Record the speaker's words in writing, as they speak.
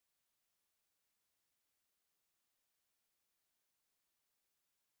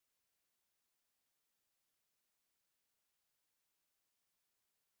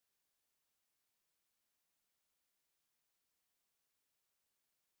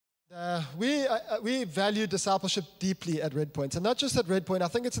We value discipleship deeply at Red Point, and not just at Red Point. I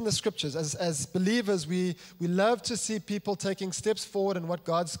think it's in the scriptures. As believers, we love to see people taking steps forward in what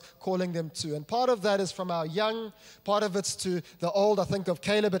God's calling them to. And part of that is from our young, part of it's to the old. I think of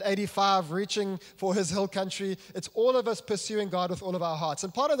Caleb at 85 reaching for his hill country. It's all of us pursuing God with all of our hearts.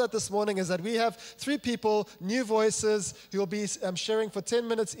 And part of that this morning is that we have 3 people, new voices, who will be sharing for 10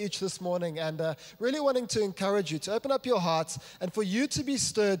 minutes each this morning, and really wanting to encourage you to open up your hearts and for you to be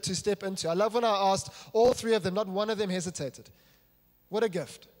stirred to step into. I love when I asked all 3 of them, not one of them hesitated. What a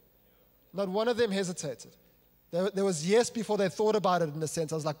gift. Not one of them hesitated. There was yes before they thought about it, in a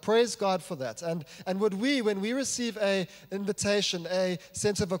sense. I was like, praise God for that. And would we, when we receive an invitation, a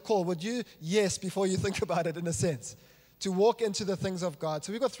sense of a call, would you yes before you think about it, in a sense? To walk into the things of God.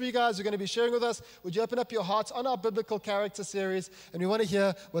 So we've got 3 guys who are going to be sharing with us. Would you open up your hearts on our biblical character series? And we want to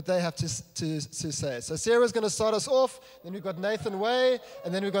hear what they have to say. So Sarah's going to start us off. Then we've got Nathan Way.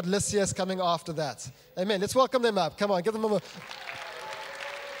 And then we've got Lysias coming after that. Amen. Let's welcome them up. Come on, give them a...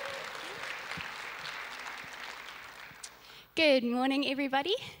 Good morning,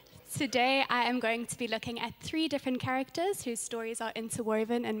 everybody. Today, I am going to be looking at 3 different characters whose stories are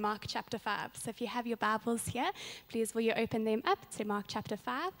interwoven in Mark chapter 5. So if you have your Bibles here, please will you open them up to Mark chapter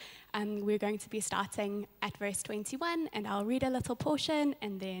 5. We're going to be starting at verse 21, and I'll read a little portion,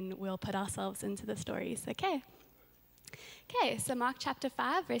 and then we'll put ourselves into the stories, okay? Okay, so Mark chapter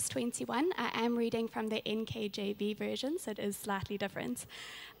 5, verse 21. I am reading from the NKJV version, so it is slightly different.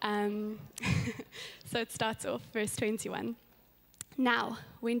 So it starts off, verse 21. Now,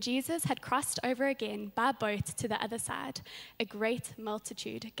 when Jesus had crossed over again by boat to the other side, a great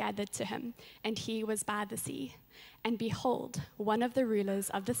multitude gathered to him, and he was by the sea. And behold, one of the rulers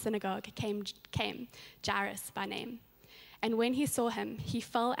of the synagogue came, Jairus by name. And when he saw him, he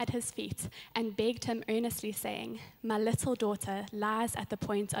fell at his feet and begged him earnestly, saying, "My little daughter lies at the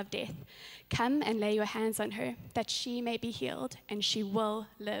point of death. Come and lay your hands on her, that she may be healed, and she will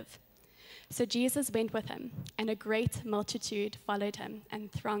live." So Jesus went with him, and a great multitude followed him and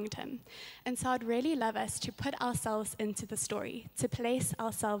thronged him. And so I'd really love us to put ourselves into the story, to place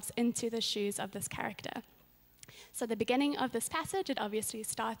ourselves into the shoes of this character. So the beginning of this passage, it obviously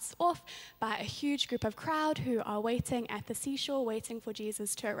starts off by a huge group of crowd who are waiting at the seashore, waiting for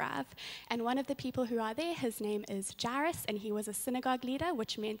Jesus to arrive. And one of the people who are there, his name is Jairus, and he was a synagogue leader,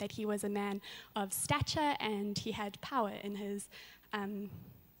 which meant that he was a man of stature and he had power in his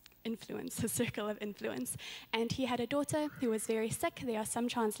influence, his circle of influence. And he had a daughter who was very sick. There are some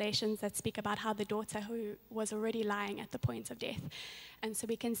translations that speak about how the daughter who was already lying at the point of death. And so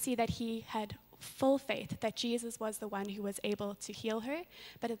we can see that he had full faith that Jesus was the one who was able to heal her.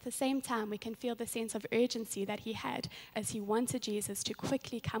 But at the same time, we can feel the sense of urgency that he had as he wanted Jesus to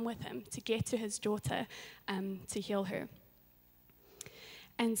quickly come with him to get to his daughter to heal her.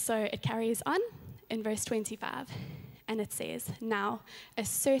 And so it carries on in verse 25. And it says, "Now, a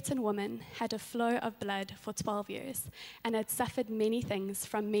certain woman had a flow of blood for 12 years and had suffered many things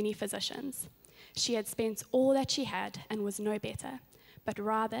from many physicians. She had spent all that she had and was no better, but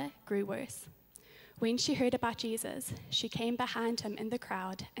rather grew worse. When she heard about Jesus, she came behind him in the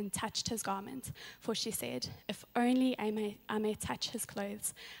crowd and touched his garment, for she said, 'If only I may touch his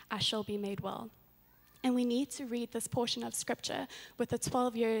clothes, I shall be made well.'" And we need to read this portion of scripture with the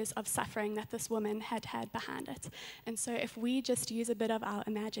 12 years of suffering that this woman had had behind it. And so if we just use a bit of our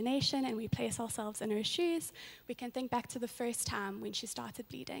imagination and we place ourselves in her shoes, we can think back to the first time when she started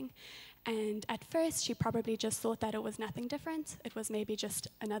bleeding. And at first, she probably just thought that it was nothing different. It was maybe just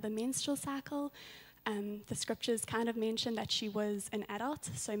another menstrual cycle. The scriptures kind of mention that she was an adult,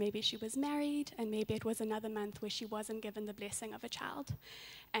 so maybe she was married, and maybe it was another month where she wasn't given the blessing of a child.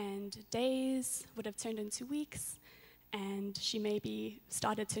 And days would have turned into weeks, and she maybe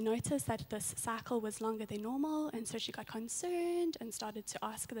started to notice that this cycle was longer than normal, and so she got concerned and started to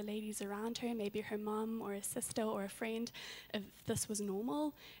ask the ladies around her, maybe her mom or a sister or a friend, if this was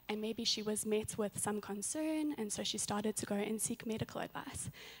normal, and maybe she was met with some concern, and so she started to go and seek medical advice.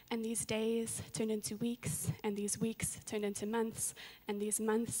 And these days turned into weeks, and these weeks turned into months, and these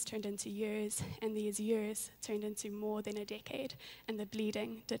months turned into years, and these years turned into more than a decade, and the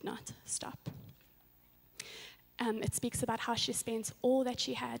bleeding did not stop. It speaks about how she spent all that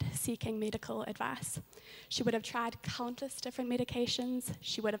she had seeking medical advice. She would have tried countless different medications.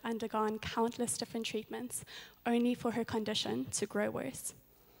 She would have undergone countless different treatments, only for her condition to grow worse.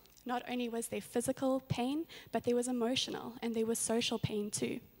 Not only was there physical pain, but there was emotional, and there was social pain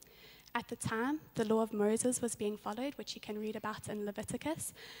too. At the time, the law of Moses was being followed, which you can read about in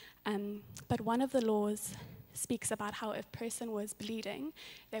Leviticus. But one of the laws speaks about how if a person was bleeding,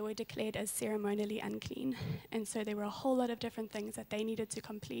 they were declared as ceremonially unclean. And so there were a whole lot of different things that they needed to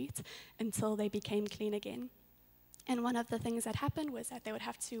complete until they became clean again. And one of the things that happened was that they would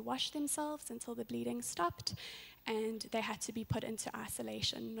have to wash themselves until the bleeding stopped, and they had to be put into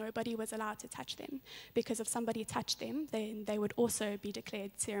isolation. Nobody was allowed to touch them, because if somebody touched them, then they would also be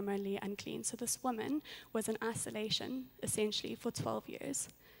declared ceremonially unclean. So this woman was in isolation, essentially, for 12 years.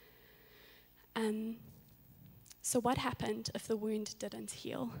 So what happened if the wound didn't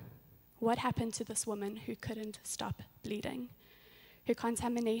heal? What happened to this woman who couldn't stop bleeding? Her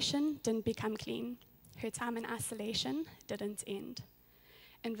contamination didn't become clean. Her time in isolation didn't end.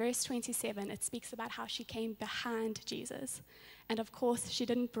 In verse 27, it speaks about how she came behind Jesus. And of course, she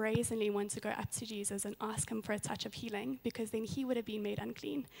didn't brazenly want to go up to Jesus and ask him for a touch of healing, because then he would have been made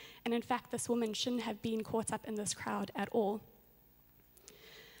unclean. And in fact, this woman shouldn't have been caught up in this crowd at all.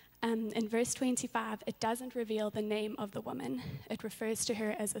 In verse 25, it doesn't reveal the name of the woman. It refers to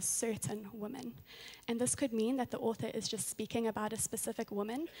her as a certain woman. And this could mean that the author is just speaking about a specific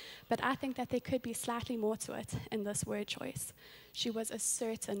woman, but I think that there could be slightly more to it in this word choice. She was a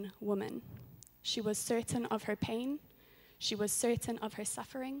certain woman. She was certain of her pain. She was certain of her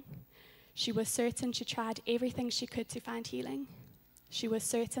suffering. She was certain she tried everything she could to find healing. She was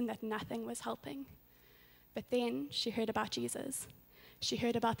certain that nothing was helping. But then she heard about Jesus. She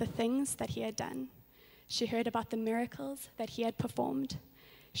heard about the things that he had done. She heard about the miracles that he had performed.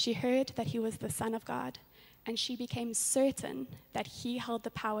 She heard that he was the Son of God, and she became certain that he held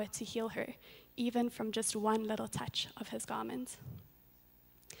the power to heal her, even from just one little touch of his garment.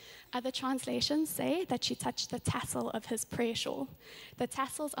 Other translations say that she touched the tassel of his prayer shawl. The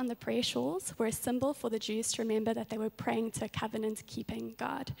tassels on the prayer shawls were a symbol for the Jews to remember that they were praying to a covenant-keeping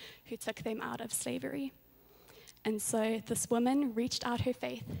God who took them out of slavery. And so this woman reached out her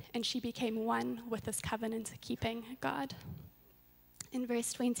faith, and she became one with this covenant-keeping God. In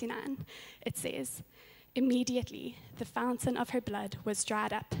verse 29, it says, "Immediately the fountain of her blood was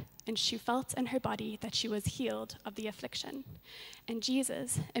dried up, and she felt in her body that she was healed of the affliction. And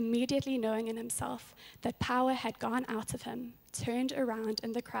Jesus, immediately knowing in himself that power had gone out of him, turned around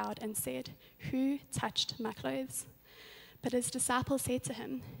in the crowd and said, 'Who touched my clothes?' But his disciples said to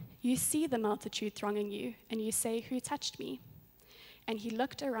him, 'You see the multitude thronging you, and you say, "Who touched me?" And he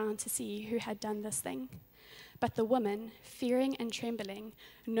looked around to see who had done this thing. But the woman, fearing and trembling,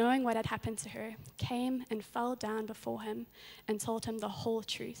 knowing what had happened to her, came and fell down before him and told him the whole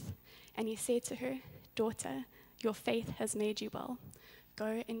truth. And he said to her, "Daughter, your faith has made you well.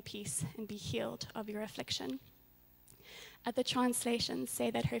 Go in peace and be healed of your affliction." Other translations say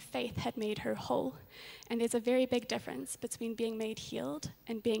that her faith had made her whole, and there's a very big difference between being made healed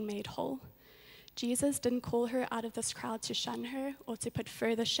and being made whole. Jesus didn't call her out of this crowd to shun her or to put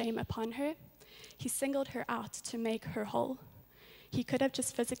further shame upon her. He singled her out to make her whole. He could have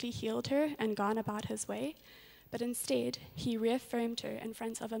just physically healed her and gone about his way, but instead, he reaffirmed her in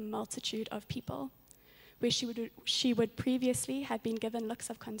front of a multitude of people. Where she would previously have been given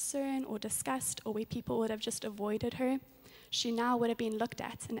looks of concern or disgust, or where people would have just avoided her, she now would have been looked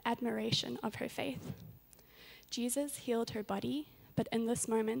at in admiration of her faith. Jesus healed her body, but in this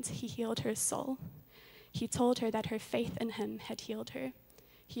moment, he healed her soul. He told her that her faith in him had healed her.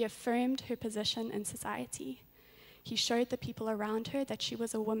 He affirmed her position in society. He showed the people around her that she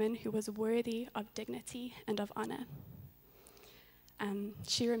was a woman who was worthy of dignity and of honor.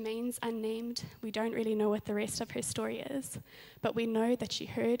 She remains unnamed. We don't really know what the rest of her story is, but we know that she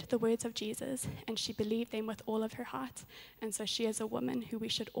heard the words of Jesus and she believed them with all of her heart, and so she is a woman who we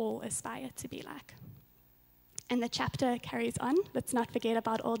should all aspire to be like. And the chapter carries on. Let's not forget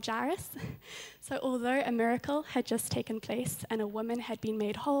about old Jairus. So although a miracle had just taken place and a woman had been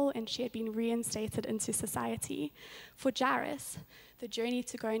made whole and she had been reinstated into society, for Jairus, the journey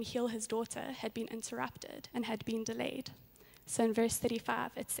to go and heal his daughter had been interrupted and had been delayed. So in verse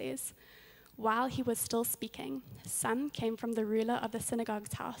 35, it says, "While he was still speaking, some came from the ruler of the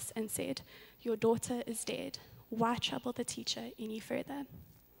synagogue's house and said, 'Your daughter is dead. Why trouble the teacher any further?'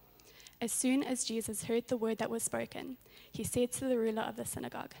 As soon as Jesus heard the word that was spoken, he said to the ruler of the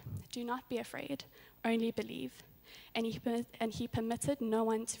synagogue, 'Do not be afraid, only believe.' And he permitted no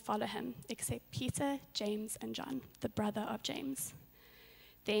one to follow him except Peter, James, and John, the brother of James.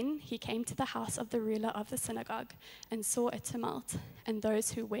 Then he came to the house of the ruler of the synagogue and saw a tumult and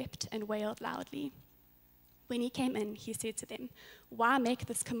those who wept and wailed loudly. When he came in, he said to them, 'Why make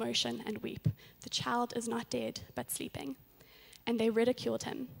this commotion and weep? The child is not dead, but sleeping.' And they ridiculed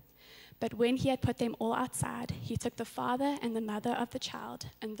him. But when he had put them all outside, he took the father and the mother of the child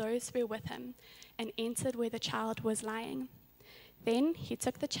and those who were with him and entered where the child was lying. Then he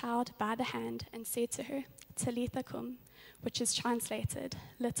took the child by the hand and said to her, Talitha cum, which is translated,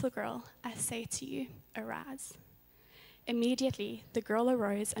 little girl, I say to you, arise. Immediately the girl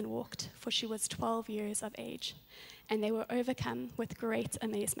arose and walked, for she was 12 years of age, and they were overcome with great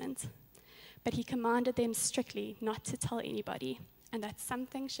amazement. But he commanded them strictly not to tell anybody, and that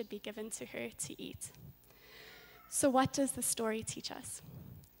something should be given to her to eat. So what does the story teach us?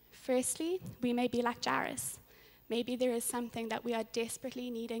 Firstly, we may be like Jairus. Maybe there is something that we are desperately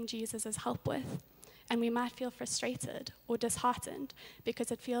needing Jesus' help with, and we might feel frustrated or disheartened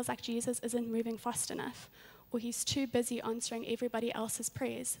because it feels like Jesus isn't moving fast enough, or he's too busy answering everybody else's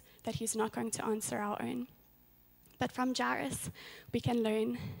prayers that he's not going to answer our own. But from Jairus, we can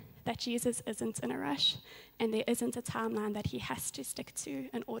learn that Jesus isn't in a rush, and there isn't a timeline that he has to stick to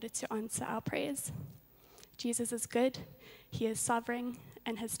in order to answer our prayers. Jesus is good, he is sovereign,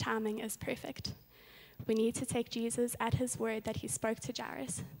 and his timing is perfect. We need to take Jesus at his word that he spoke to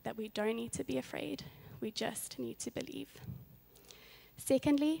Jairus, that we don't need to be afraid, we just need to believe.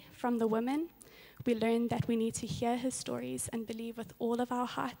 Secondly, from the women, we learn that we need to hear his stories and believe with all of our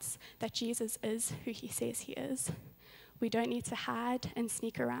hearts that Jesus is who he says he is. We don't need to hide and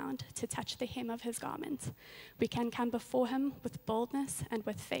sneak around to touch the hem of his garment. We can come before him with boldness and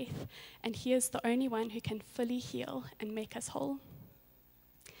with faith, and he is the only one who can fully heal and make us whole.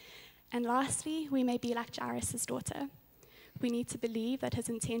 And lastly, we may be like Jairus' daughter. We need to believe that his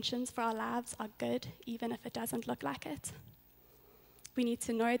intentions for our lives are good, even if it doesn't look like it. We need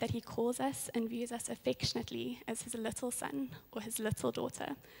to know that he calls us and views us affectionately as his little son or his little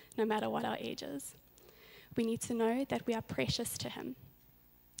daughter, no matter what our age is. We need to know that we are precious to him.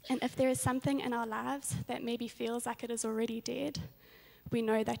 And if there is something in our lives that maybe feels like it is already dead, we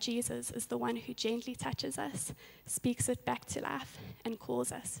know that Jesus is the one who gently touches us, speaks it back to life, and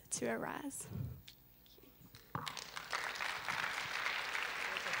calls us to arise.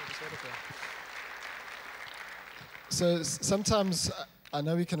 So sometimes I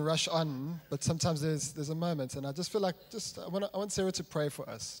know we can rush on, but sometimes there's a moment, and I just feel like I want Sarah to pray for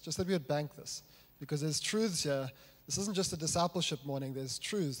us, just that we would bank this, because there's truths here. This isn't just a discipleship morning. There's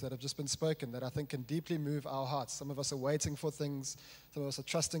truths that have just been spoken that I think can deeply move our hearts. Some of us are waiting for things. Some of us are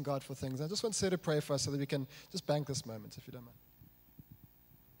trusting God for things. I just want Sarah to pray for us so that we can just bank this moment, if you don't mind.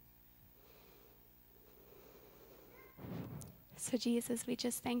 So Jesus, we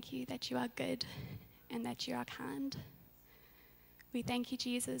just thank you that you are good and that you are kind. We thank you,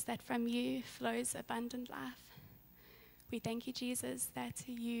 Jesus, that from you flows abundant life. We thank you, Jesus, that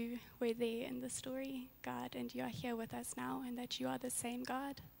you were there in the story, God, and you are here with us now, and that you are the same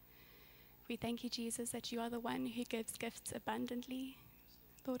God. We thank you, Jesus, that you are the one who gives gifts abundantly,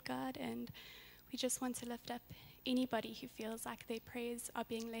 Lord God, and we just want to lift up anybody who feels like their prayers are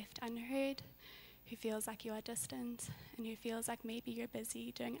being left unheard, who feels like you are distant, and who feels like maybe you're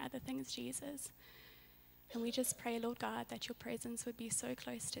busy doing other things, Jesus. And we just pray, Lord God, that your presence would be so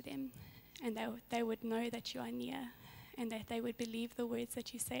close to them, and they would know that you are near, and that they would believe the words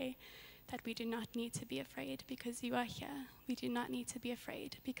that you say, that we do not need to be afraid because you are here. We do not need to be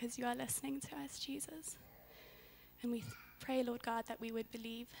afraid because you are listening to us, Jesus. And we pray, Lord God, that we would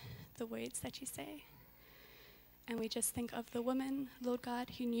believe the words that you say. And we just think of the woman, Lord God,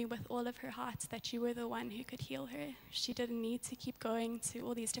 who knew with all of her heart that you were the one who could heal her. She didn't need to keep going to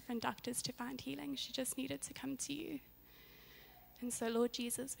all these different doctors to find healing. She just needed to come to you. And so, Lord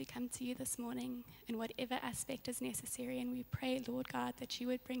Jesus, we come to you this morning in whatever aspect is necessary, and we pray, Lord God, that you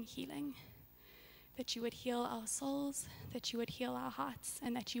would bring healing, that you would heal our souls, that you would heal our hearts,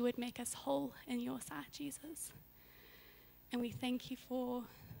 and that you would make us whole in your sight, Jesus. And we thank you for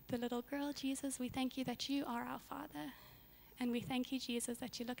the little girl, Jesus. We thank you that you are our Father. And we thank you, Jesus,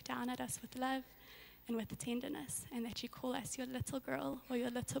 that you look down at us with love and with tenderness, and that you call us your little girl or your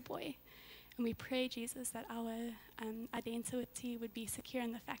little boy. And we pray, Jesus, that our identity would be secure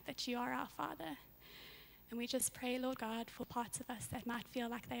in the fact that you are our Father. And we just pray, Lord God, for parts of us that might feel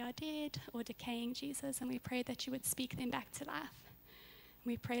like they are dead or decaying, Jesus, and we pray that you would speak them back to life. And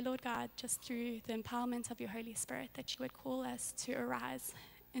we pray, Lord God, just through the empowerment of your Holy Spirit, that you would call us to arise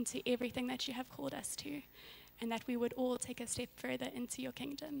into everything that you have called us to, and that we would all take a step further into your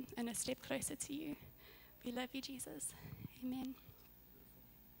kingdom and a step closer to you. We love you, Jesus. Amen.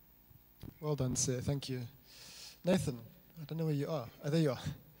 Well done, sir. Thank you. Nathan, I don't know where you are. Oh, there you are.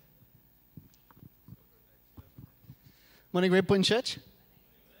 Morning, Red Point Church.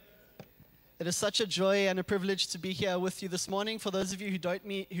 It is such a joy and a privilege to be here with you this morning. For those of you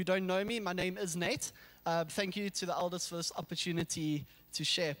who don't know me, my name is Nate. Thank you to the elders for this opportunity to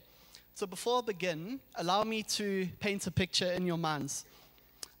share. So before I begin, allow me to paint a picture in your minds.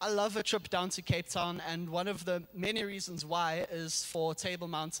 I love a trip down to Cape Town, and one of the many reasons why is for Table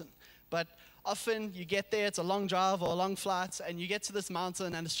Mountain. But often you get there, it's a long drive or a long flight, and you get to this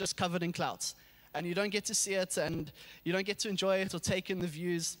mountain and it's just covered in clouds. And you don't get to see it, and you don't get to enjoy it or take in the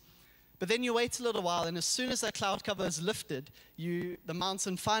views. But then you wait a little while, and as soon as that cloud cover is lifted, the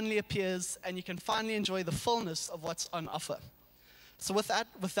mountain finally appears, and you can finally enjoy the fullness of what's on offer. So with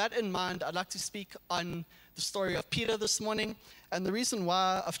that in mind, I'd like to speak on the story of Peter this morning. And the reason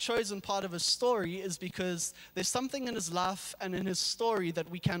why I've chosen part of his story is because there's something in his life and in his story that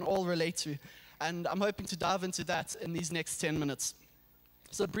we can all relate to. And I'm hoping to dive into that in these next 10 minutes.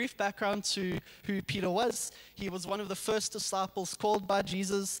 So a brief background to who Peter was. He was one of the first disciples called by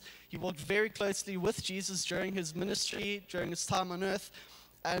Jesus. He worked very closely with Jesus during his ministry, during his time on earth.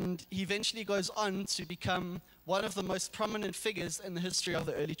 And he eventually goes on to become one of the most prominent figures in the history of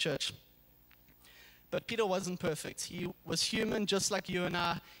the early church. But Peter wasn't perfect. He was human just like you and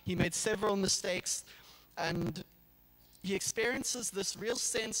I. He made several mistakes. And he experiences this real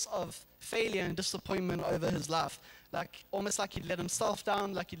sense of failure and disappointment over his life. Almost like he'd let himself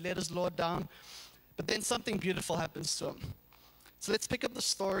down, like he'd let his Lord down. But then something beautiful happens to him. So let's pick up the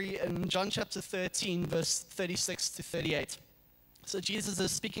story in John chapter 13, verse 36 to 38. So Jesus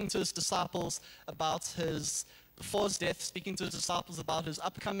is speaking to his disciples before his death, speaking to his disciples about his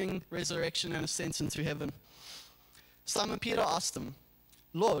upcoming resurrection and ascent into heaven. Simon Peter asked him,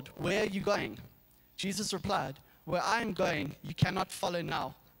 "Lord, where are you going?" Jesus replied, "Where I am going, you cannot follow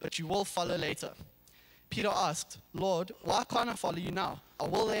now, but you will follow later." Peter asked, "Lord, why can't I follow you now? I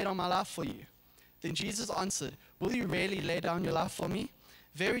will lay down my life for you." Then Jesus answered, "Will you really lay down your life for me?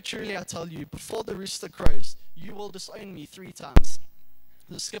 Very truly I tell you, before the rooster crows, you will disown me 3 times.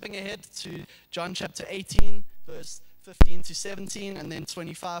 So skipping ahead to John chapter 18, verse 15 to 17, and then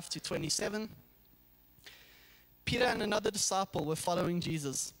 25 to 27. Peter and another disciple were following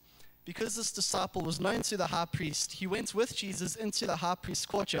Jesus. Because this disciple was known to the high priest, he went with Jesus into the high priest's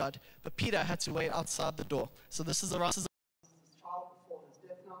courtyard, but Peter had to wait outside the door. So this is around his child before his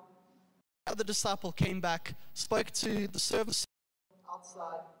death now. The other disciple came back, spoke to the servant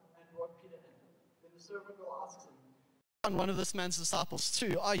outside, and brought Peter in. Then the servant girl asks him, "I'm one of this man's disciples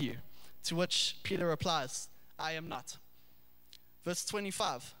too, are you?" To which Peter replies, "I am not." Verse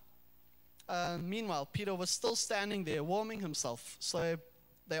 25. Meanwhile, Peter was still standing there warming himself. So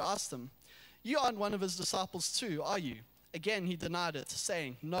they asked him, "You aren't one of his disciples too, are you?" Again, he denied it,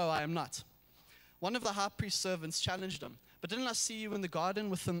 saying, "No, I am not." One of the high priest's servants challenged him, "But didn't I see you in the garden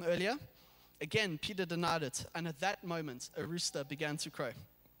with him earlier?" Again, Peter denied it, and at that moment, a rooster began to crow.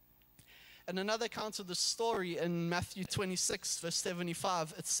 In another account of the story in Matthew 26, verse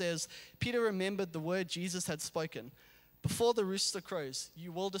 75, it says, Peter remembered the word Jesus had spoken. "Before the rooster crows,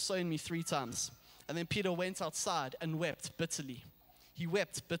 you will disown me 3 times. And then Peter went outside and wept bitterly. He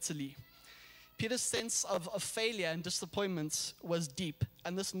wept bitterly. Peter's sense of failure and disappointment was deep,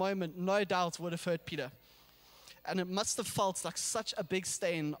 and this moment no doubt would have hurt Peter. And it must have felt like such a big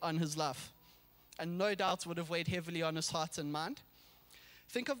stain on his life, and no doubt would have weighed heavily on his heart and mind.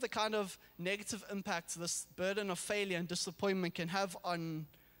 Think of the kind of negative impact this burden of failure and disappointment can have on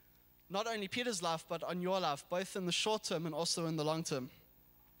not only Peter's life, but on your life, both in the short term and also in the long term.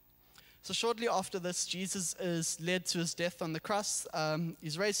 So shortly after this, Jesus is led to his death on the cross.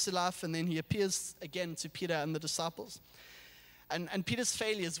 He's raised to life, and then he appears again to Peter and the disciples. And Peter's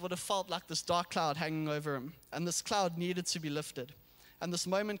failures would have felt like this dark cloud hanging over him, and this cloud needed to be lifted. And this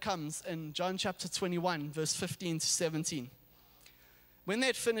moment comes in John chapter 21, verse 15 to 17. When they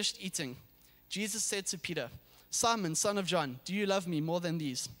had finished eating, Jesus said to Peter, "Simon, son of John, do you love me more than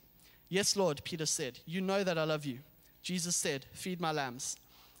these?" "Yes, Lord," Peter said. "You know that I love you." Jesus said, "Feed my lambs."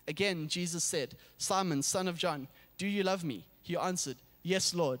 Again, Jesus said, "Simon, son of John, do you love me?" He answered,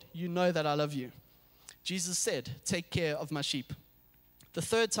 "Yes, Lord, you know that I love you." Jesus said, "Take care of my sheep." The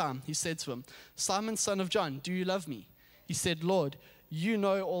 3rd time he said to him, "Simon, son of John, do you love me?" He said, "Lord, you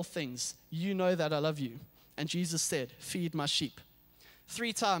know all things. You know that I love you." And Jesus said, "Feed my sheep."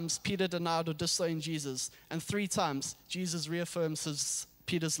 3 times Peter denied or disowned Jesus, and 3 times Jesus reaffirms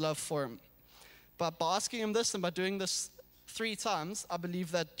Peter's love for him. But by asking him this and by doing this 3 times, I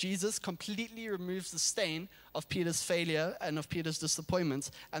believe that Jesus completely removes the stain of Peter's failure and of Peter's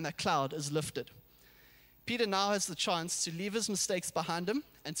disappointment, and that cloud is lifted. Peter now has the chance to leave his mistakes behind him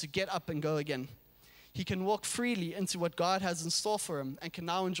and to get up and go again. He can walk freely into what God has in store for him and can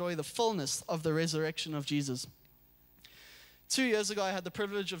now enjoy the fullness of the resurrection of Jesus. 2 years ago, I had the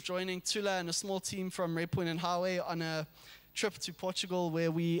privilege of joining Tula and a small team from Redpoint and Highway on a trip to Portugal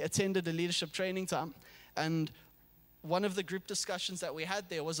where we attended a leadership training time. And one of the group discussions that we had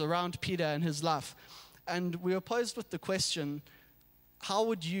there was around Peter and his life. And we were posed with the question, how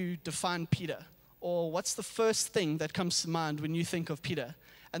would you define Peter? Or what's the first thing that comes to mind when you think of Peter?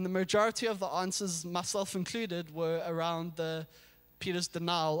 And the majority of the answers, myself included, were around Peter's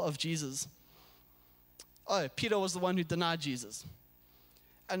denial of Jesus. Oh, Peter was the one who denied Jesus.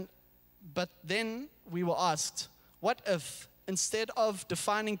 But then we were asked, what if instead of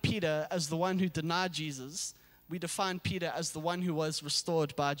defining Peter as the one who denied Jesus, we define Peter as the one who was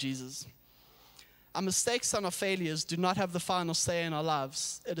restored by Jesus? Our mistakes and our failures do not have the final say in our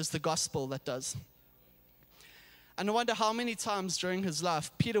lives. It is the gospel that does. And I wonder how many times during his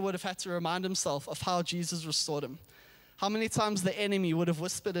life Peter would have had to remind himself of how Jesus restored him. How many times the enemy would have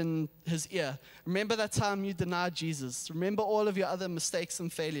whispered in his ear, remember that time you denied Jesus. Remember all of your other mistakes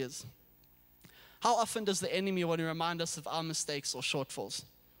and failures. How often does the enemy want to remind us of our mistakes or shortfalls?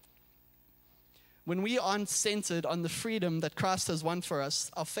 When we aren't centered on the freedom that Christ has won for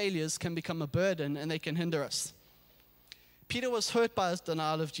us, our failures can become a burden and they can hinder us. Peter was hurt by his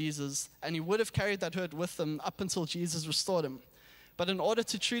denial of Jesus, and he would have carried that hurt with him up until Jesus restored him. But in order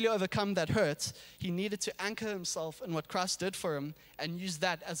to truly overcome that hurt, he needed to anchor himself in what Christ did for him and use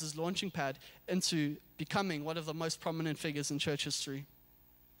that as his launching pad into becoming one of the most prominent figures in church history.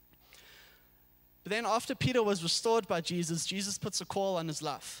 But then after Peter was restored by Jesus, Jesus puts a call on his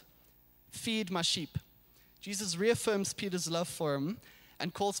life. Feed my sheep. Jesus reaffirms Peter's love for him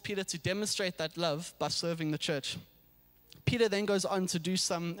and calls Peter to demonstrate that love by serving the church. Peter then goes on to do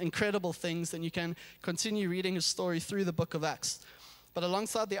some incredible things, and you can continue reading his story through the book of Acts. But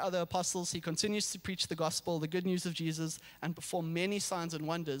alongside the other apostles, he continues to preach the gospel, the good news of Jesus, and perform many signs and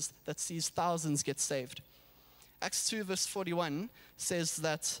wonders that sees thousands get saved. Acts 2 verse 41 says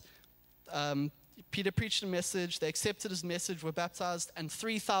that Peter preached a message, they accepted his message, were baptized, and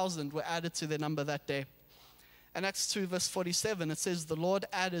 3,000 were added to their number that day. In Acts 2 verse 47, it says, the Lord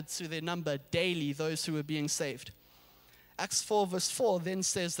added to their number daily those who were being saved. Acts 4 verse 4 then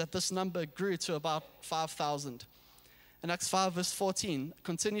says that this number grew to about 5,000. And Acts 5 verse 14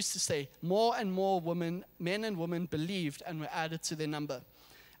 continues to say, more and more men and women believed and were added to their number.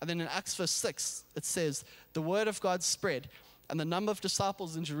 And then in Acts verse 6, it says, the word of God spread, and the number of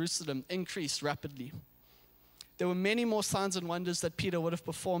disciples in Jerusalem increased rapidly. There were many more signs and wonders that Peter would have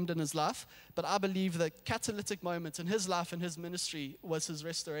performed in his life, but I believe the catalytic moment in his life and his ministry was his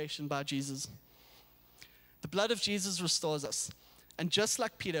restoration by Jesus. The blood of Jesus restores us. And just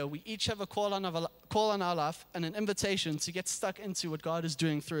like Peter, we each have a call on our life and an invitation to get stuck into what God is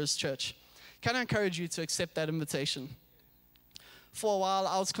doing through his church. Can I encourage you to accept that invitation? For a while,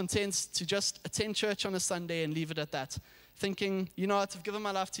 I was content to just attend church on a Sunday and leave it at that. Thinking, you know what, I've given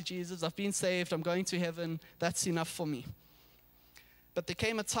my life to Jesus, I've been saved, I'm going to heaven, that's enough for me. But there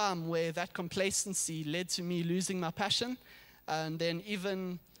came a time where that complacency led to me losing my passion, and then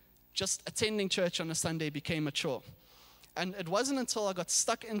even just attending church on a Sunday became a chore. And it wasn't until I got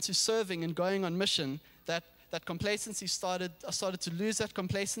stuck into serving and going on mission that complacency started. I started to lose that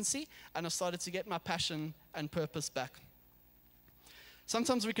complacency, and I started to get my passion and purpose back.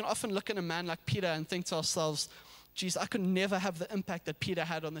 Sometimes we can often look at a man like Peter and think to ourselves, geez, I could never have the impact that Peter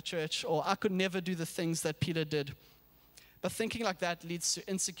had on the church, or I could never do the things that Peter did. But thinking like that leads to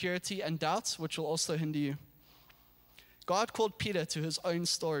insecurity and doubt, which will also hinder you. God called Peter to his own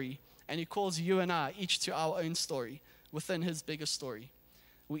story, and he calls you and I each to our own story within his bigger story.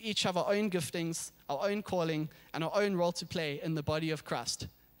 We each have our own giftings, our own calling, and our own role to play in the body of Christ.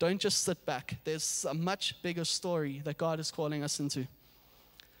 Don't just sit back. There's a much bigger story that God is calling us into.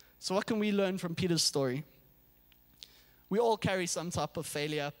 So what can we learn from Peter's story? We all carry some type of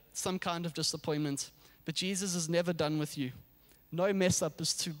failure, some kind of disappointment, but Jesus is never done with you. No mess up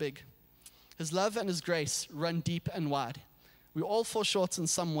is too big. His love and his grace run deep and wide. We all fall short in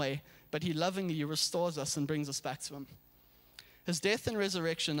some way, but he lovingly restores us and brings us back to him. His death and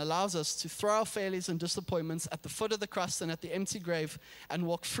resurrection allows us to throw our failures and disappointments at the foot of the cross and at the empty grave and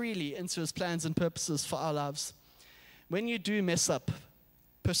walk freely into his plans and purposes for our lives. When you do mess up,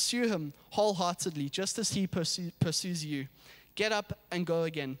 pursue him wholeheartedly, just as he pursues you. Get up and go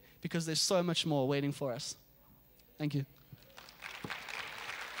again, because there's so much more waiting for us. Thank you.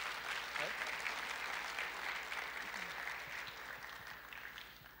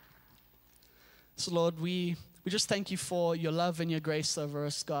 So Lord, we just thank you for your love and your grace over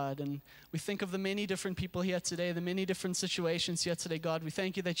us, God. And we think of the many different people here today, the many different situations here today, God. We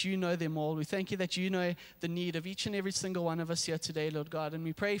thank you that you know them all. We thank you that you know the need of each and every single one of us here today, Lord God. And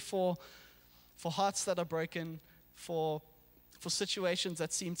we pray for hearts that are broken, for situations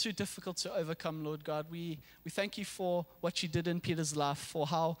that seem too difficult to overcome, Lord God. We thank you for what you did in Peter's life, for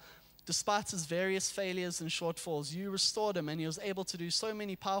how despite his various failures and shortfalls, you restored him, and he was able to do so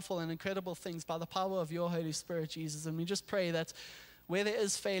many powerful and incredible things by the power of your Holy Spirit, Jesus. And we just pray that where there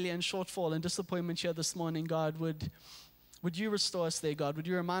is failure and shortfall and disappointment here this morning, God, would you restore us there, God? Would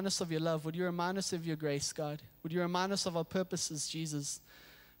you remind us of your love? Would you remind us of your grace, God? Would you remind us of our purposes, Jesus?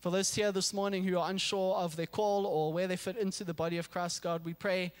 For those here this morning who are unsure of their call or where they fit into the body of Christ, God, we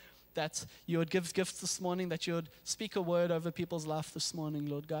pray that you would give gifts this morning, that you would speak a word over people's life this morning,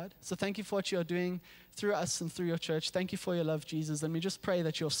 Lord God. So thank you for what you are doing through us and through your church. Thank you for your love, Jesus. And we just pray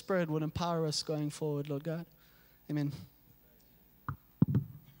that your Spirit would empower us going forward, Lord God. Amen.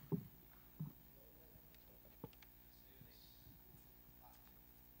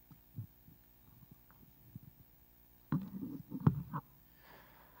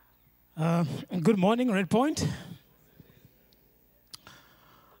 Good morning, Red Point.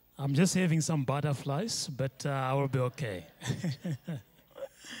 I'm just having some butterflies, but I will be okay.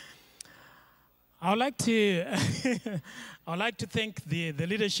 I would like to thank the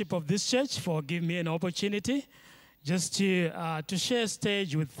leadership of this church for giving me an opportunity just to share a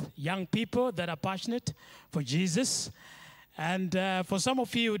stage with young people that are passionate for Jesus. And for some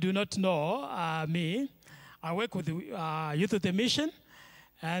of you who do not know me, I work with Youth with a Mission.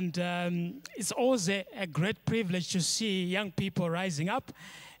 And it's always a great privilege to see young people rising up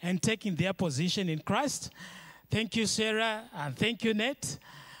and taking their position in Christ. Thank you, Sarah, and thank you, Nate.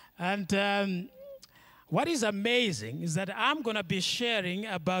 And what is amazing is that I'm going to be sharing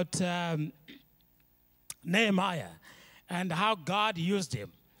about Nehemiah and how God used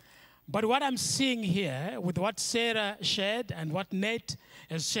him. But what I'm seeing here with what Sarah shared and what Nate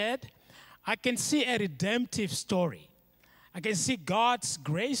has shared, I can see a redemptive story. I can see God's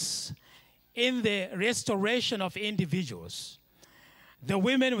grace in the restoration of individuals. The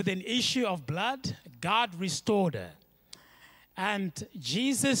women with an issue of blood, God restored her. And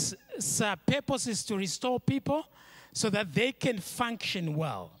Jesus' purpose is to restore people so that they can function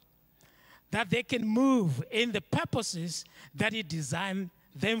well, that they can move in the purposes that he designed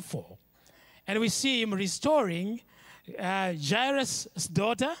them for. And we see him restoring Jairus'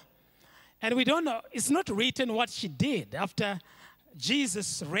 daughter. And we don't know, it's not written what she did after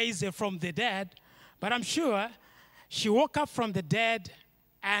Jesus raised her from the dead, but I'm sure she woke up from the dead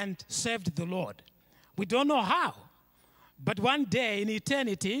and served the Lord. We don't know how, but one day in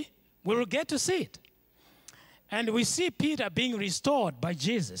eternity, we will get to see it. And we see Peter being restored by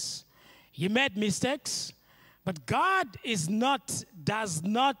Jesus. He made mistakes, but God does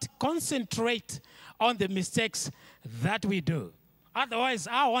not concentrate on the mistakes that we do. Otherwise,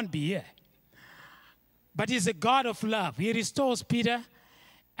 I won't be here. But he's a God of love. He restores Peter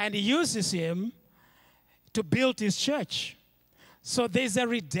and he uses him to build his church. So there's a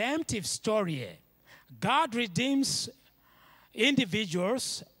redemptive story here. God redeems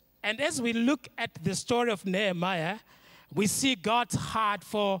individuals. And as we look at the story of Nehemiah, we see God's heart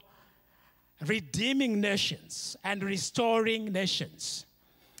for redeeming nations and restoring nations.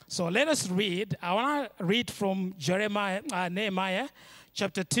 So let us read. I want to read from Nehemiah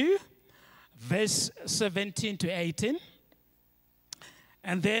chapter 2. Verse 17 to 18.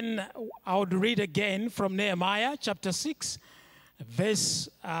 And then I would read again from Nehemiah chapter 6, verse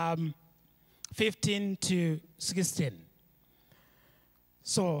 15 to 16.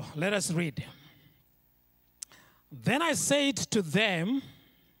 So let us read. Then I said to them,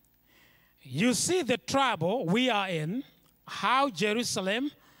 you see the trouble we are in, how Jerusalem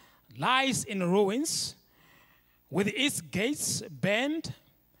lies in ruins, with its gates burned.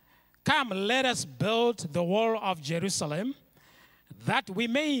 Come, let us build the wall of Jerusalem, that we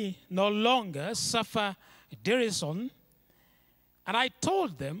may no longer suffer derision. And I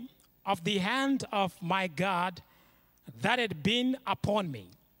told them of the hand of my God that had been upon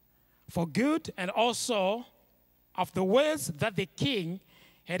me, for good, and also of the words that the king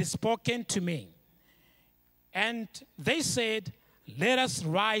had spoken to me. And they said, let us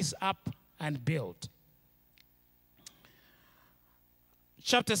rise up and build.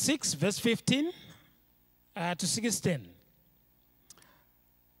 Chapter 6, verse 15 to 16.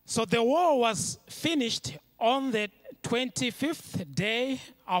 So the war was finished on the 25th day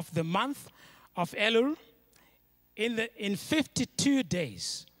of the month of Elul in 52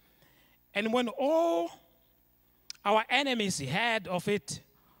 days. And when all our enemies heard of it,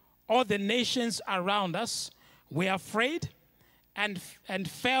 all the nations around us were afraid and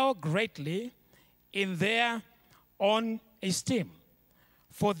fell greatly in their own esteem.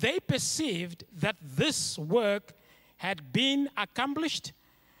 For they perceived that this work had been accomplished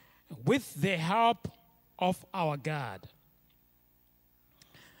with the help of our God.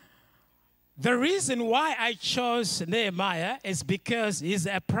 The reason why I chose Nehemiah is because he's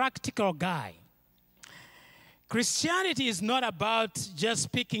a practical guy. Christianity is not about just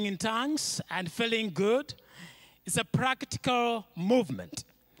speaking in tongues and feeling good. It's a practical movement.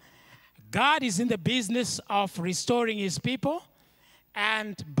 God is in the business of restoring his people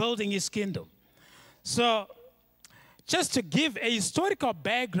and building his kingdom. So, just to give a historical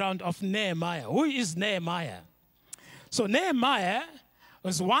background of Nehemiah. Who is Nehemiah? So Nehemiah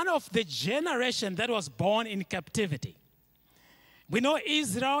was one of the generation that was born in captivity. We know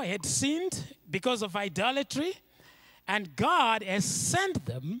Israel had sinned because of idolatry, and God has sent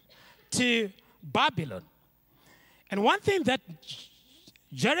them to Babylon. And one thing that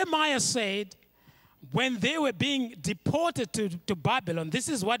Jeremiah said when they were being deported to Babylon, this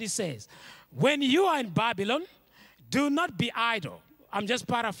is what he says. When you are in Babylon, do not be idle. I'm just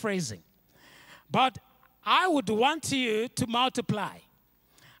paraphrasing. But I would want you to multiply.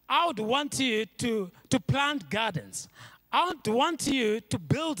 I would want you to plant gardens. I would want you to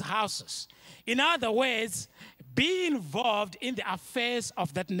build houses. In other words, be involved in the affairs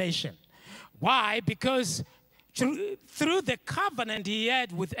of that nation. Why? Because through the covenant he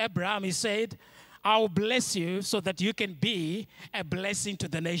had with Abraham, he said, I will bless you so that you can be a blessing to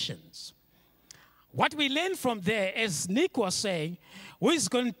the nations. What we learn from there, as Nick was saying, who is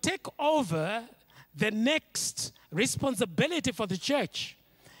going to take over the next responsibility for the church.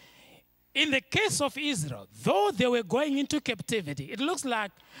 In the case of Israel, though they were going into captivity, it looks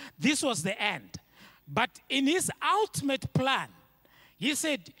like this was the end. But in his ultimate plan, he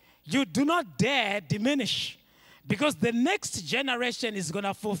said, you do not dare diminish, because the next generation is going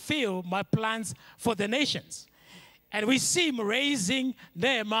to fulfill my plans for the nations. And we see him raising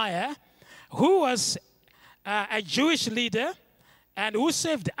Nehemiah, who was a Jewish leader and who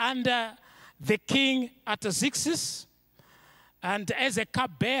served under the king Artaxerxes and as a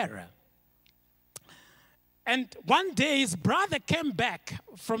cupbearer. And one day his brother came back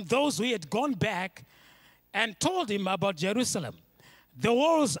from those who had gone back and told him about Jerusalem. The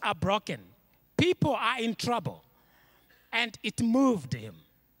walls are broken. People are in trouble. And it moved him.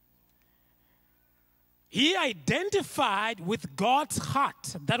 He identified with God's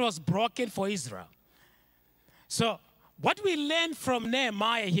heart that was broken for Israel. So what we learn from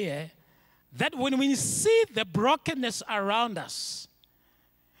Nehemiah here, that when we see the brokenness around us,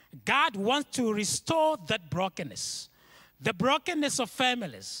 God wants to restore that brokenness. The brokenness of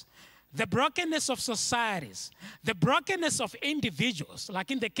families, the brokenness of societies, the brokenness of individuals,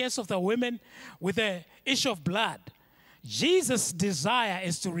 like in the case of the women with the issue of blood. Jesus' desire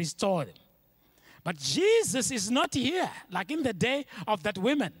is to restore them. But Jesus is not here, like in the day of that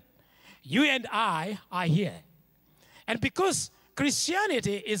woman. You and I are here. And because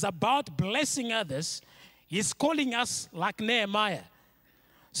Christianity is about blessing others, he's calling us like Nehemiah.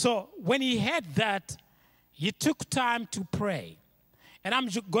 So when he had that, he took time to pray. And I'm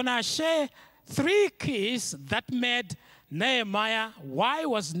going to share 3 keys that made Nehemiah, why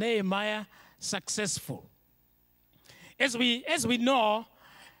was Nehemiah successful? As we know,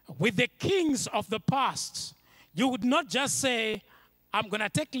 with the kings of the past, you would not just say, I'm going to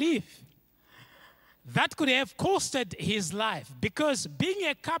take leave. That could have costed his life, because being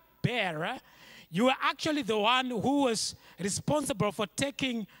a cupbearer, you were actually the one who was responsible for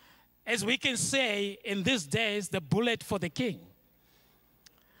taking, as we can say in these days, the bullet for the king.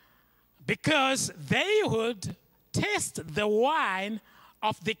 Because they would taste the wine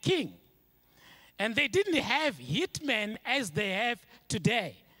of the king. And they didn't have hitmen as they have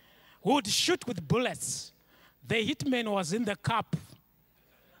today, who would shoot with bullets. The hitman was in the cup.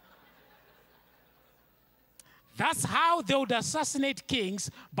 That's how they would assassinate kings,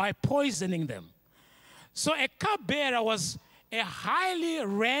 by poisoning them. So a cupbearer was a highly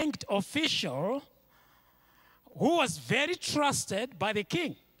ranked official who was very trusted by the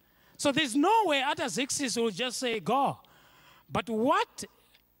king. So there's no way Artaxerxes will just say, go. But what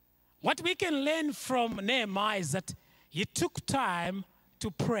we can learn from Nehemiah is that he took time to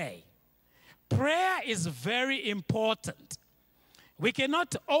pray. Prayer is very important. We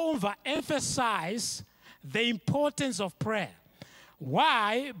cannot overemphasize the importance of prayer.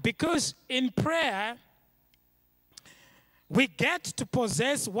 Why? Because in prayer, we get to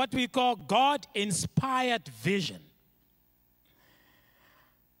possess what we call God-inspired vision.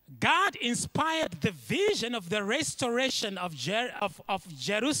 God inspired the vision of the restoration of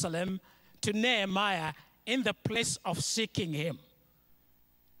Jerusalem to Nehemiah in the place of seeking him.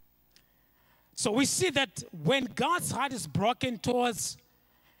 So we see that when God's heart is broken towards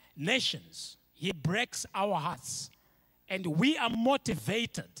nations, he breaks our hearts. And we are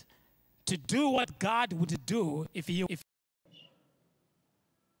motivated to do what God would do if he...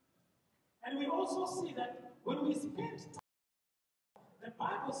 And we also see that when we spend time, the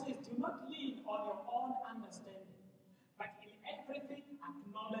Bible says, do not lean on your own understanding, but in everything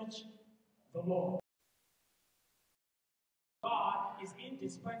acknowledge the Lord.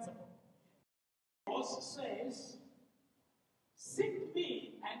 this principle. It also says, seek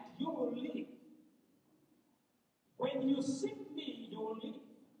me and you will live. When you seek me, you will live.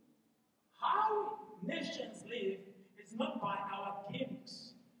 How nations live is not by our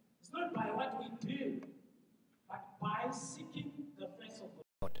gimmicks. It's not by what we do, but by seeking the face of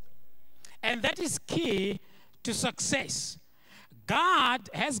God. And that is key to success. God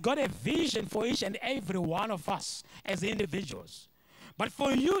has got a vision for each and every one of us as individuals. But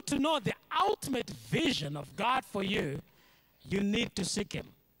for you to know the ultimate vision of God for you, you need to seek Him.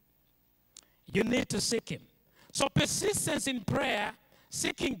 You need to seek Him. So persistence in prayer,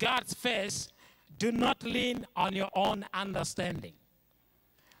 seeking God's face, do not lean on your own understanding.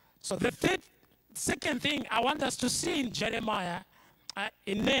 So the second thing I want us to see in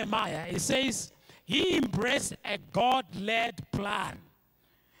in Nehemiah, it says, he embraced a God-led plan.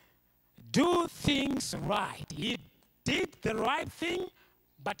 Do things right. He did the right thing,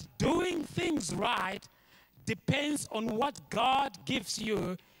 but doing things right depends on what God gives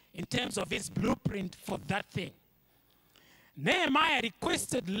you in terms of His blueprint for that thing. Nehemiah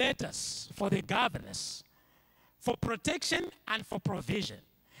requested letters for the governors for protection and for provision.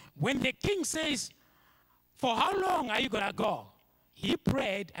 When the king says, for how long are you going to go? He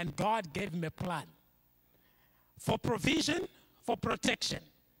prayed and God gave him a plan for provision, for protection.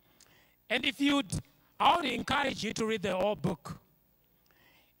 And I would encourage you to read the whole book.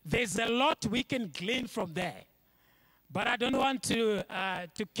 There's a lot we can glean from there. But I don't want to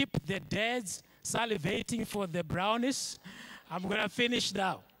keep the dads salivating for the brownies. I'm going to finish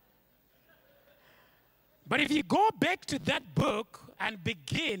now. But if you go back to that book and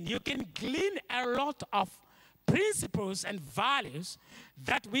begin, you can glean a lot of principles and values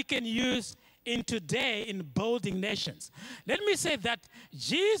that we can use in today in building nations. Let me say that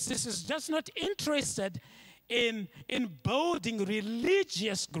Jesus is just not interested in building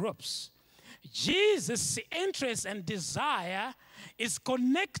religious groups. Jesus' interest and desire is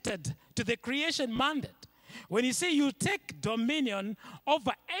connected to the creation mandate. When he says you take dominion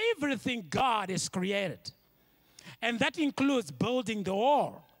over everything God has created. And that includes building the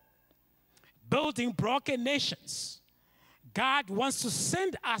wall, building broken nations. God wants to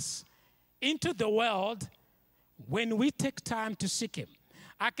send us into the world when we take time to seek Him.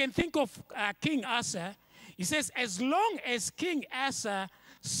 I can think of King Asa. He says, as long as King Asa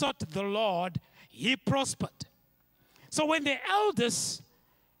sought the Lord, he prospered. So when the elders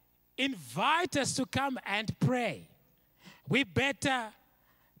invite us to come and pray, we better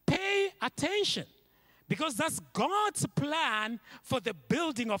pay attention, because that's God's plan for the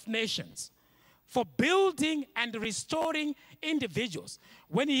building of nations, for building and restoring individuals.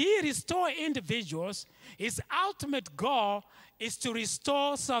 When He restores individuals, His ultimate goal is to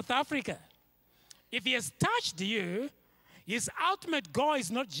restore South Africa. If He has touched you, His ultimate goal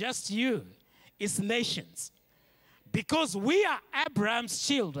is not just you, it's nations. Because we are Abraham's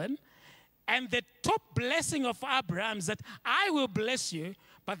children, and the top blessing of Abraham is that I will bless you,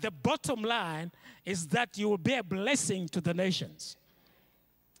 but the bottom line is that you will be a blessing to the nations.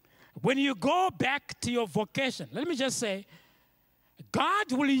 When you go back to your vocation, let me just say,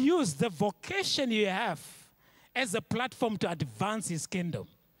 God will use the vocation you have as a platform to advance His kingdom.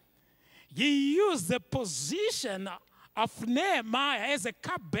 He used the position of Nehemiah as a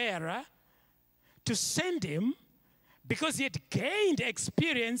cupbearer to send him, because he had gained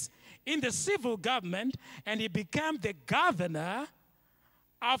experience in the civil government and he became the governor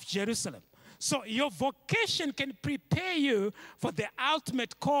of Jerusalem. So your vocation can prepare you for the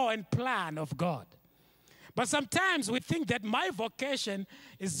ultimate call and plan of God. But sometimes we think that my vocation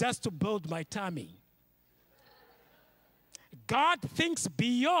is just to build my tummy. God thinks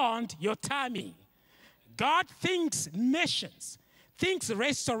beyond your tummy. God thinks nations, thinks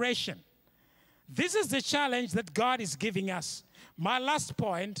restoration. This is the challenge that God is giving us. My last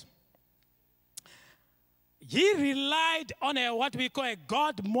point, He relied on what we call a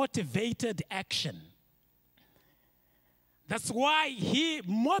God-motivated action. That's why He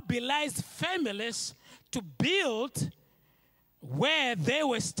mobilized families to build where they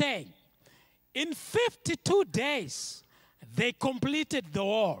were staying. In 52 days, they completed the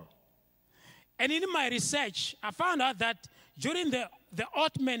wall. And in my research, I found out that during the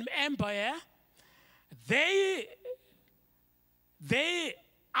Ottoman Empire, they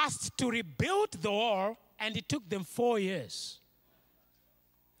asked to rebuild the wall, and it took them 4 years.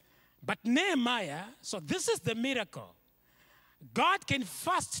 But Nehemiah, so this is the miracle. God can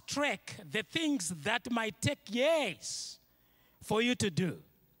fast track the things that might take years for you to do.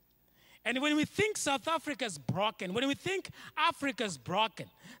 And when we think South Africa's broken, when we think Africa's broken,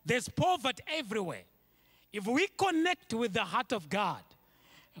 there's poverty everywhere. If we connect with the heart of God,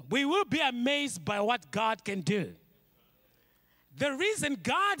 we will be amazed by what God can do. The reason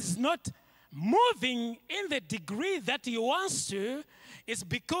God is not moving in the degree that he wants to is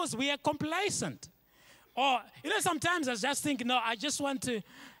because we are complacent. Or, sometimes I just think, no, I just want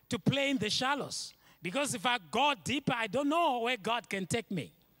to play in the shallows. Because if I go deeper, I don't know where God can take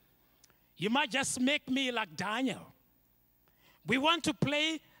me. You might just make me like Daniel. We want to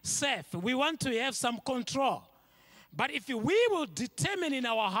play safe. We want to have some control. But if we will determine in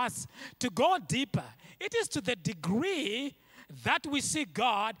our hearts to go deeper, it is to the degree that we see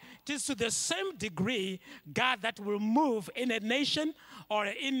God, it is to the same degree God that will move in a nation or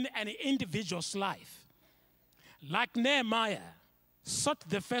in an individual's life. Like Nehemiah sought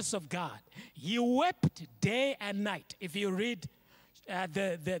the face of God. He wept day and night. If you read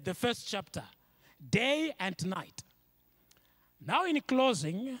the first chapter, day and night. Now in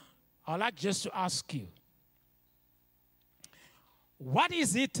closing, I'd like just to ask you, what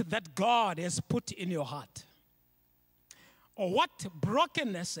is it that God has put in your heart? Or what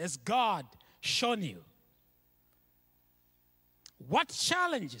brokenness has God shown you? What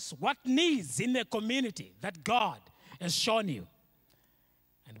challenges, what needs in the community that God has shown you?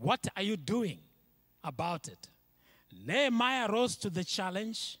 And what are you doing about it? Nehemiah rose to the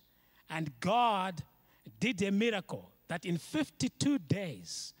challenge, and God did a miracle that in 52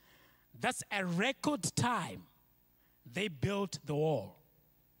 days, that's a record time, they built the wall.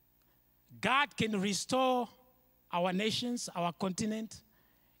 God can restore our nations, our continent,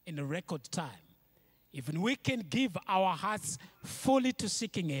 in a record time. Even we can give our hearts fully to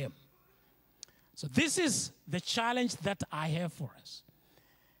seeking him. So this is the challenge that I have for us.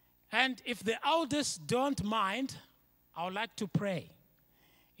 And if the elders don't mind, I would like to pray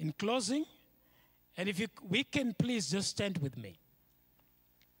in closing. And if we can please just stand with me.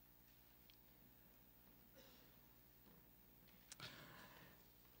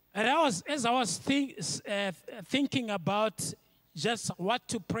 And as I was thinking about just what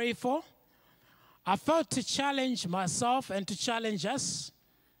to pray for, I felt to challenge myself and to challenge us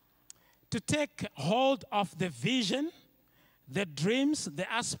to take hold of the vision, the dreams, the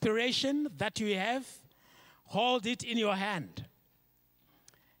aspiration that you have. Hold it in your hand.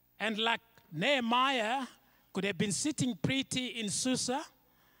 And like Nehemiah could have been sitting pretty in Susa,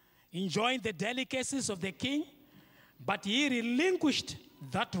 enjoying the delicacies of the king, but he relinquished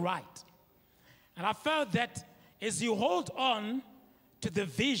that right. And I felt that as you hold on to the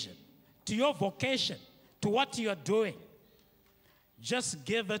vision, to your vocation, to what you're doing, just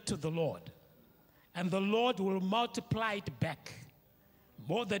give it to the Lord. And the Lord will multiply it back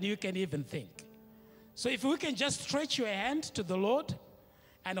more than you can even think. So if we can just stretch your hand to the Lord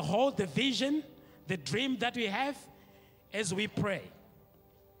and hold the vision, the dream that we have as we pray.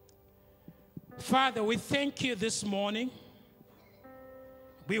 Father, we thank you this morning.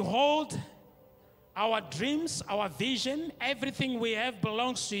 We hold our dreams, our vision, everything we have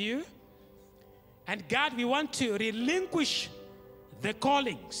belongs to you. And God, we want to relinquish the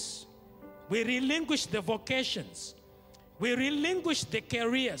callings. We relinquish the vocations. We relinquish the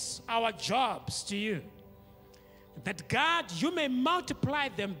careers, our jobs to you. That God, you may multiply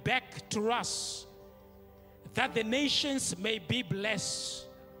them back to us. That the nations may be blessed.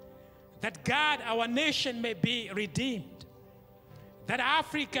 That God, our nation may be redeemed. That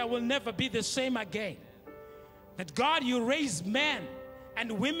Africa will never be the same again. That God, you raise men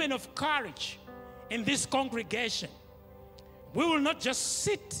and women of courage in this congregation. We will not just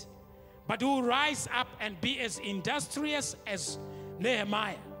sit, but we will rise up and be as industrious as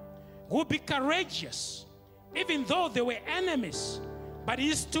Nehemiah. We will be courageous, even though they were enemies, but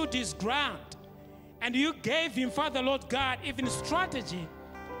he stood his ground. And you gave him, Father, Lord God, even strategy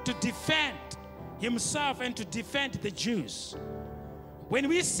to defend himself and to defend the Jews. When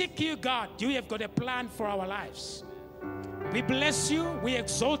we seek you, God, you have got a plan for our lives. We bless you. We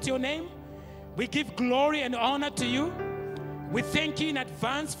exalt your name. We give glory and honor to you. We thank you in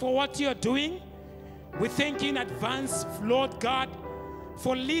advance for what you're doing. We thank you in advance, Lord God,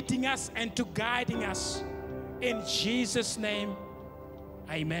 for leading us and to guiding us. In Jesus' name,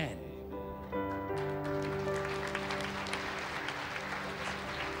 amen.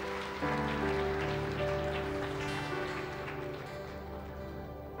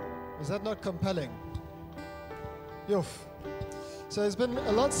 Is that not compelling? Yoof. So there's been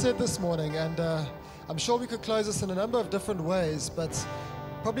a lot said this morning, and I'm sure we could close this in a number of different ways, but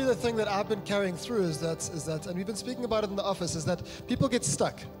probably the thing that I've been carrying through is that, and we've been speaking about it in the office, is that people get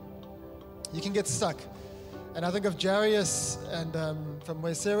stuck. You can get stuck. And I think of Jairus and from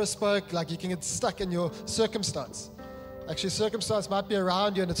where Sarah spoke, like you can get stuck in your circumstance. Actually, circumstance might be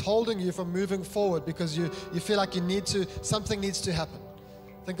around you and it's holding you from moving forward because you feel like something needs to happen.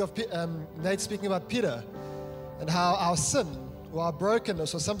 Think of Nate speaking about Peter and how our sin or our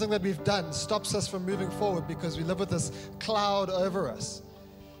brokenness or something that we've done stops us from moving forward because we live with this cloud over us.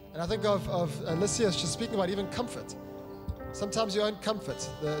 And I think of Lysias just speaking about even comfort. Sometimes your own comfort,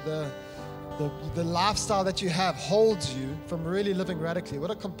 the lifestyle that you have holds you from really living radically.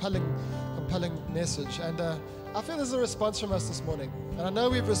 What a compelling message. And I feel there's a response from us this morning. And I know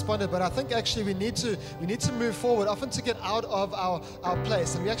we've responded, but I think actually we need to move forward, often to get out of our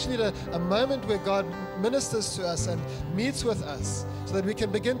place. And we actually need a moment where God ministers to us and meets with us so that we can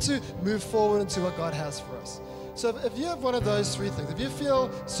begin to move forward into what God has for us. So if you have one of those three things, if you feel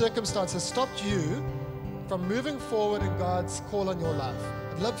circumstances stopped you from moving forward in God's call on your life,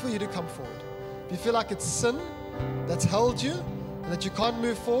 I'd love for you to come forward. If you feel like it's sin that's held you and that you can't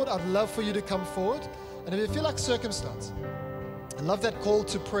move forward, I'd love for you to come forward. And if you feel like circumstance, I love that call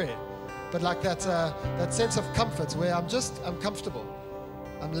to prayer, but like that sense of comfort where I'm comfortable,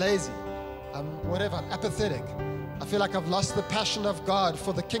 I'm lazy, I'm apathetic. I feel like I've lost the passion of God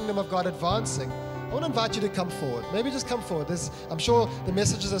for the kingdom of God advancing. I want to invite you to come forward. Maybe just come forward. I'm sure the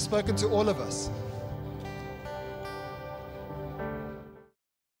messages have spoken to all of us.